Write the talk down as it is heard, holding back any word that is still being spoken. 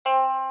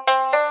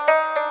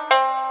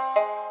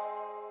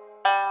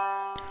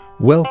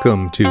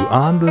Welcome to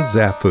On the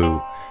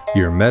Zafu,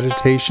 your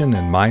meditation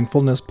and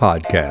mindfulness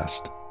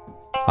podcast.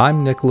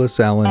 I'm Nicholas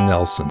Allen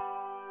Nelson.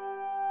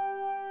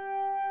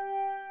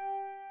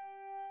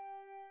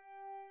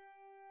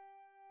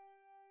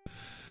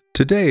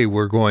 Today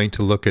we're going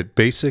to look at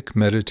basic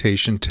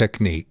meditation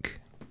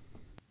technique.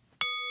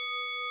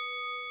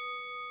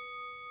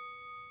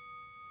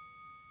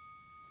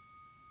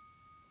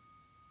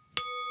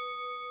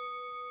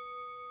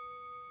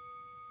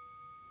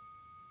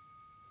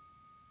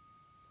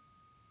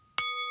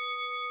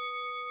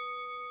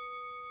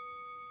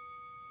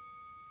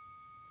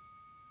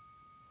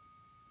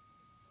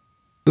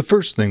 The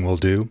first thing we'll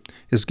do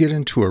is get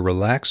into a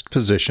relaxed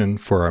position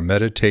for our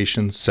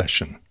meditation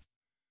session.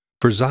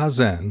 For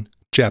Zazen,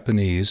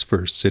 Japanese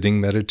for sitting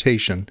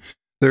meditation,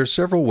 there are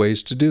several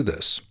ways to do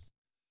this.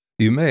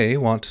 You may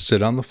want to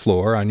sit on the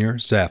floor on your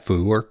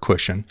zafu or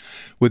cushion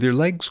with your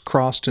legs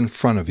crossed in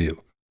front of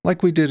you,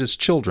 like we did as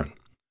children,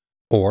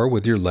 or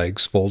with your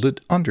legs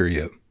folded under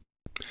you.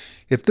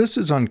 If this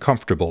is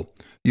uncomfortable,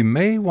 you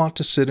may want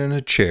to sit in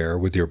a chair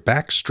with your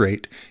back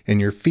straight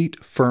and your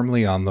feet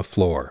firmly on the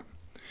floor.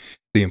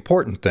 The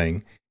important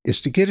thing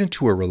is to get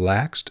into a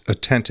relaxed,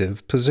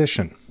 attentive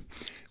position.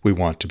 We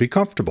want to be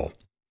comfortable.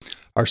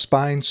 Our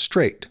spine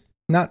straight,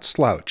 not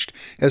slouched,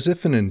 as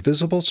if an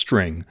invisible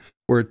string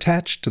were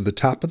attached to the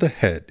top of the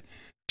head,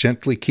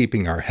 gently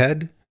keeping our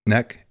head,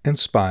 neck, and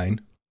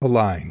spine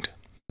aligned.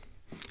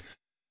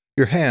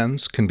 Your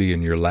hands can be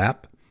in your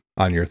lap,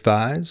 on your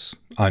thighs,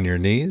 on your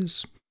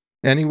knees,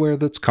 anywhere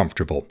that's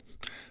comfortable.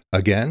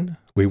 Again,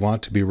 we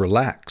want to be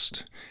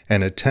relaxed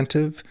and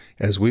attentive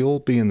as we will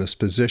be in this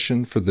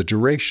position for the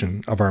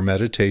duration of our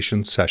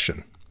meditation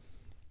session.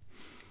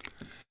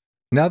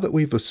 Now that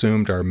we've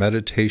assumed our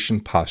meditation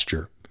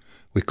posture,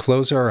 we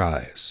close our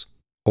eyes.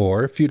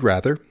 Or, if you'd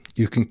rather,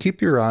 you can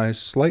keep your eyes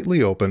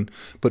slightly open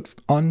but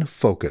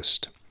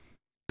unfocused.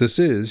 This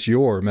is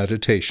your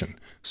meditation,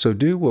 so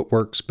do what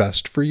works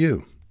best for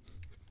you.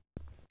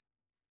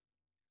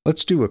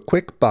 Let's do a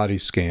quick body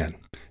scan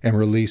and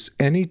release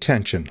any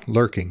tension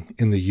lurking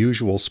in the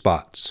usual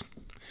spots.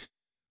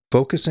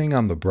 Focusing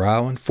on the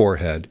brow and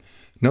forehead,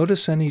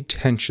 notice any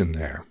tension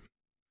there,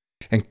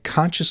 and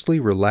consciously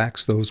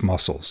relax those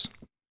muscles.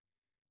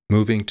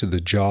 Moving to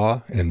the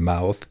jaw and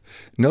mouth,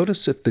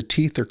 notice if the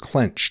teeth are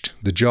clenched,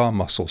 the jaw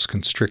muscles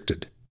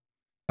constricted.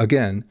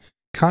 Again,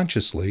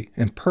 consciously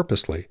and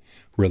purposely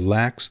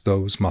relax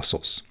those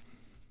muscles.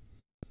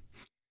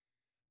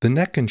 The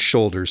neck and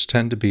shoulders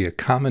tend to be a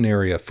common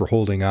area for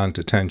holding on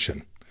to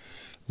tension.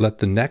 Let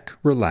the neck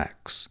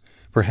relax,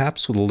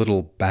 perhaps with a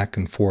little back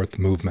and forth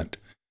movement,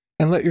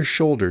 and let your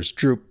shoulders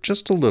droop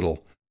just a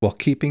little while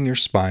keeping your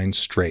spine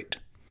straight.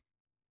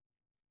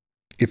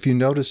 If you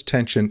notice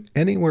tension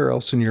anywhere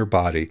else in your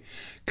body,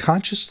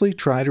 consciously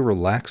try to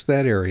relax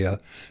that area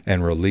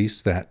and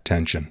release that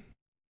tension.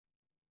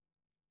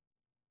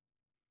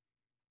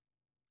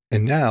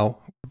 And now,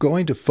 we're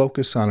going to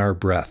focus on our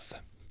breath.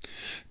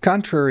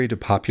 Contrary to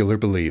popular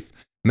belief,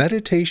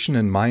 meditation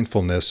and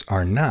mindfulness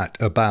are not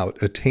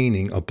about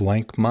attaining a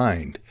blank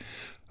mind.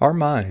 Our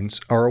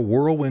minds are a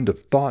whirlwind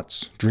of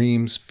thoughts,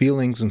 dreams,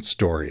 feelings, and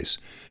stories,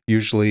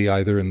 usually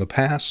either in the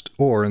past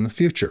or in the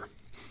future.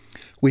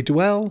 We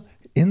dwell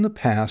in the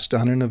past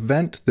on an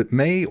event that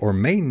may or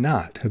may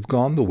not have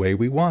gone the way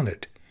we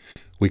wanted.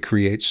 We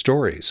create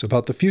stories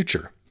about the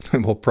future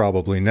that will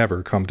probably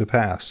never come to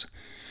pass.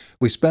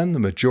 We spend the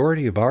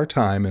majority of our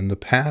time in the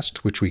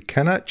past, which we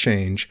cannot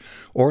change,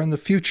 or in the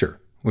future,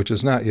 which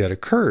has not yet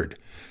occurred,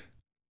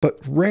 but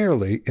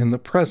rarely in the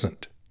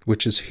present,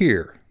 which is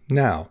here,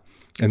 now,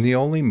 and the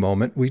only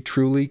moment we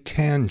truly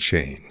can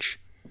change.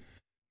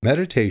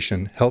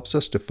 Meditation helps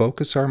us to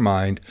focus our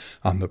mind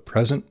on the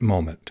present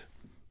moment.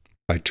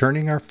 By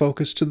turning our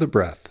focus to the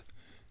breath,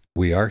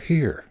 we are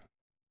here,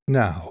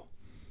 now.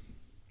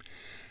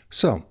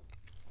 So,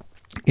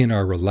 in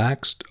our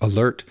relaxed,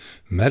 alert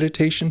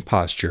meditation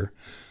posture,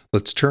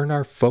 let's turn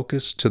our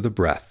focus to the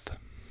breath.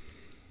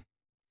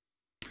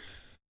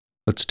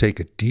 Let's take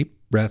a deep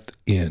breath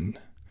in,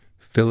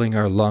 filling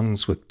our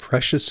lungs with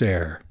precious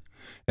air,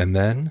 and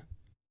then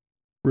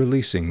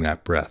releasing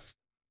that breath.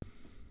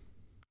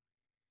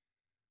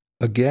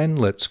 Again,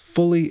 let's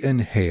fully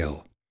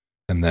inhale,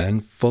 and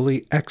then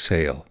fully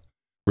exhale,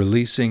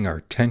 releasing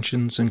our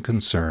tensions and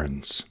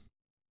concerns.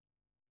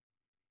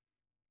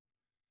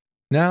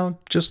 Now,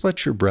 just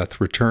let your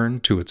breath return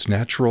to its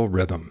natural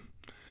rhythm.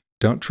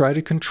 Don't try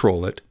to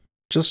control it,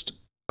 just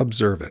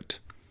observe it.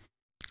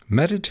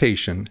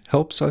 Meditation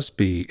helps us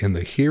be in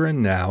the here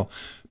and now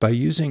by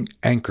using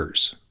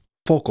anchors,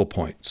 focal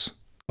points,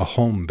 a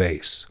home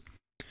base.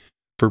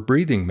 For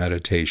breathing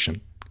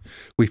meditation,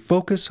 we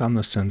focus on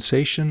the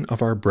sensation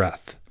of our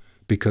breath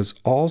because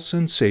all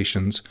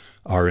sensations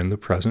are in the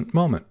present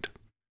moment.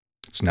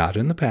 It's not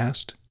in the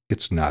past,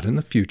 it's not in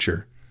the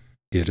future,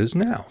 it is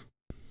now.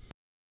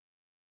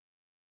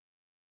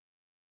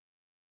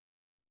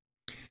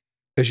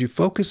 As you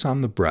focus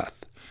on the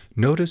breath,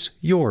 notice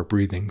your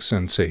breathing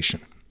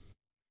sensation.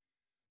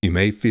 You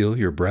may feel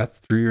your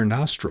breath through your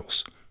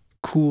nostrils,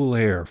 cool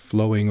air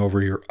flowing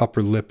over your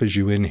upper lip as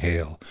you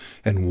inhale,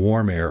 and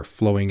warm air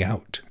flowing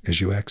out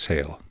as you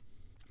exhale.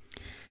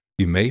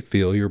 You may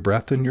feel your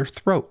breath in your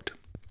throat.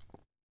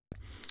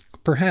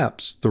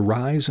 Perhaps the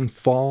rise and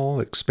fall,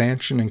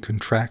 expansion and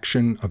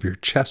contraction of your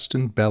chest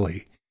and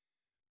belly.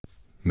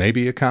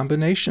 Maybe a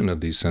combination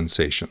of these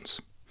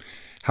sensations.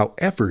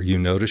 However you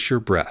notice your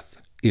breath,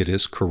 it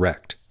is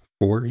correct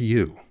for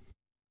you.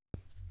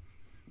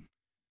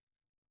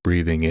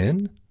 Breathing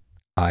in,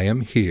 I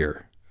am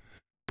here.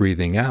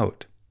 Breathing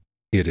out,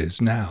 it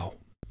is now.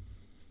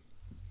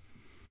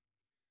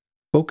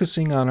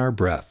 Focusing on our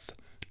breath,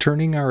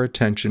 turning our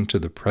attention to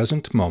the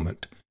present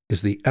moment,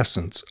 is the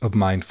essence of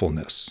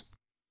mindfulness.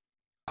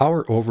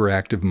 Our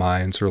overactive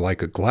minds are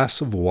like a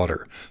glass of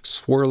water,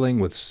 swirling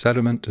with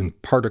sediment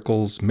and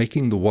particles,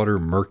 making the water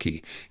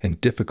murky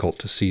and difficult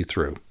to see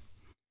through.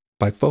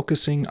 By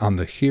focusing on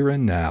the here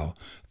and now,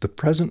 the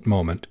present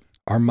moment,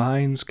 our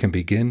minds can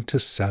begin to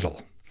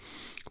settle.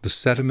 The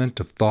sediment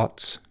of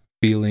thoughts,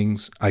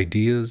 feelings,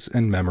 ideas,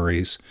 and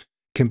memories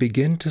can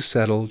begin to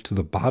settle to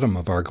the bottom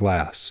of our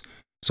glass,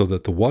 so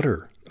that the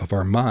water of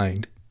our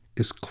mind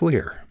is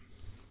clear.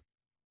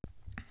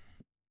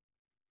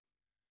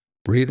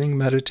 Breathing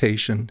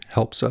meditation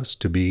helps us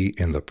to be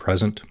in the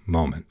present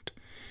moment,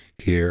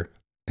 here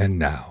and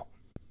now.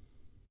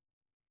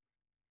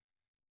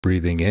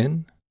 Breathing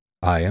in,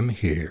 I am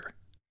here.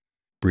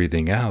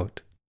 Breathing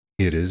out,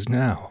 it is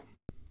now.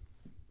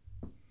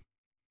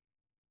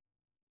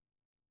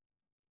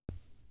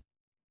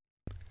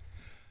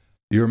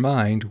 Your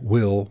mind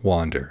will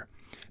wander.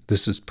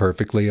 This is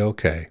perfectly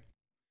okay.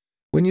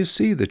 When you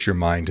see that your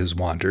mind has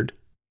wandered,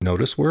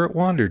 notice where it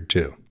wandered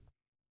to,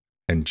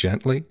 and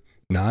gently,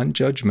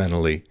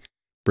 non-judgmentally,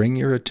 bring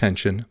your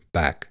attention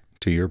back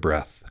to your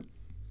breath.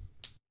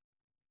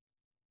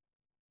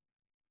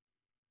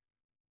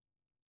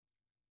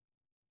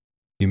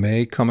 You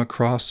may come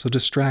across a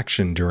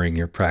distraction during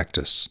your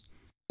practice,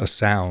 a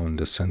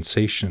sound, a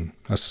sensation,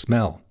 a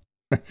smell.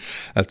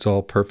 That's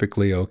all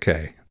perfectly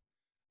okay.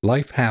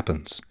 Life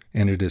happens,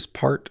 and it is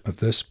part of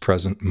this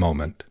present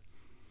moment.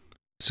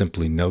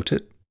 Simply note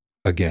it,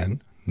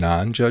 again,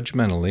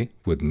 non-judgmentally,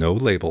 with no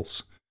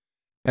labels,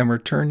 and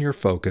return your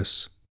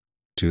focus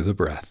to the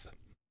breath.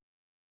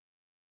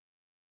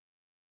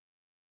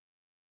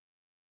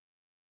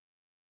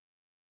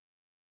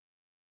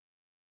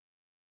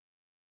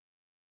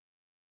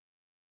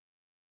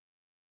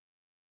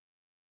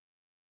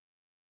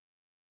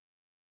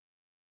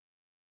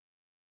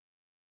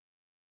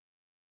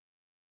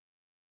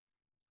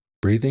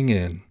 Breathing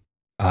in,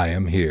 I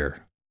am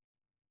here.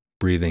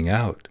 Breathing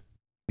out,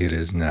 it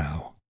is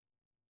now.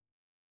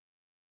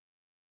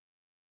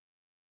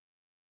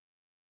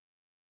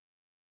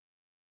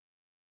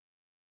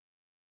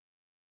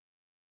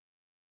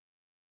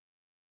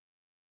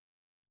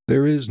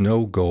 There is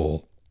no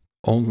goal,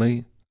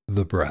 only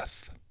the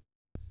breath.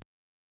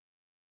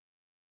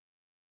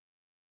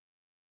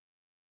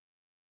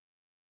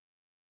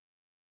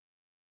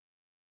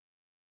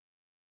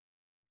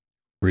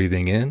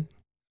 Breathing in,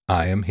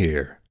 I am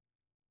here.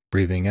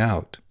 Breathing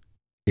out,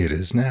 it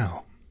is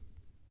now.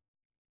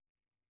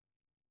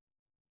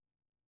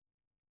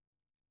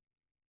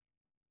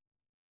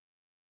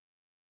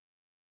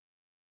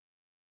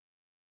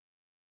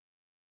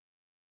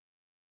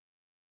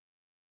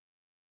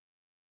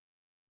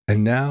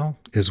 And now,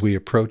 as we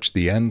approach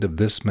the end of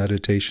this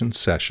meditation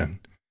session,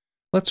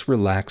 let's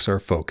relax our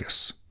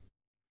focus.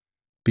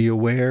 Be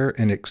aware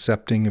and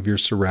accepting of your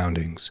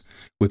surroundings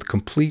with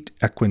complete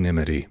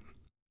equanimity.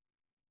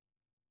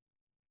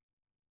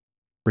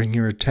 Bring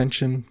your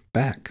attention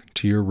back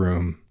to your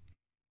room,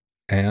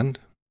 and,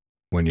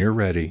 when you're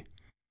ready,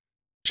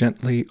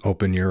 gently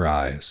open your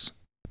eyes.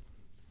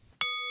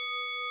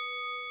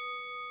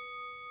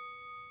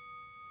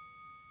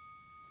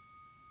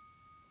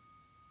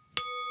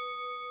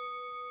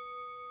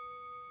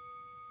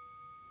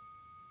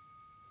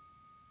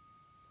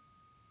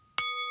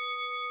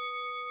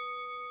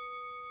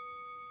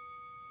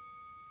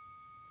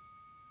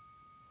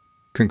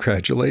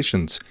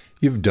 Congratulations,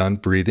 you've done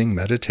breathing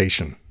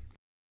meditation.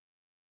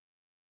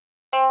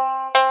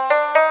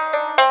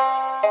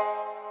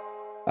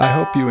 I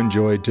hope you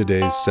enjoyed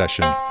today's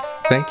session.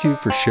 Thank you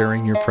for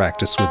sharing your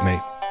practice with me.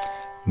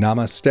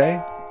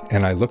 Namaste,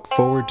 and I look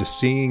forward to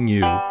seeing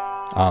you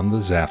on the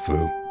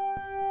Zafu.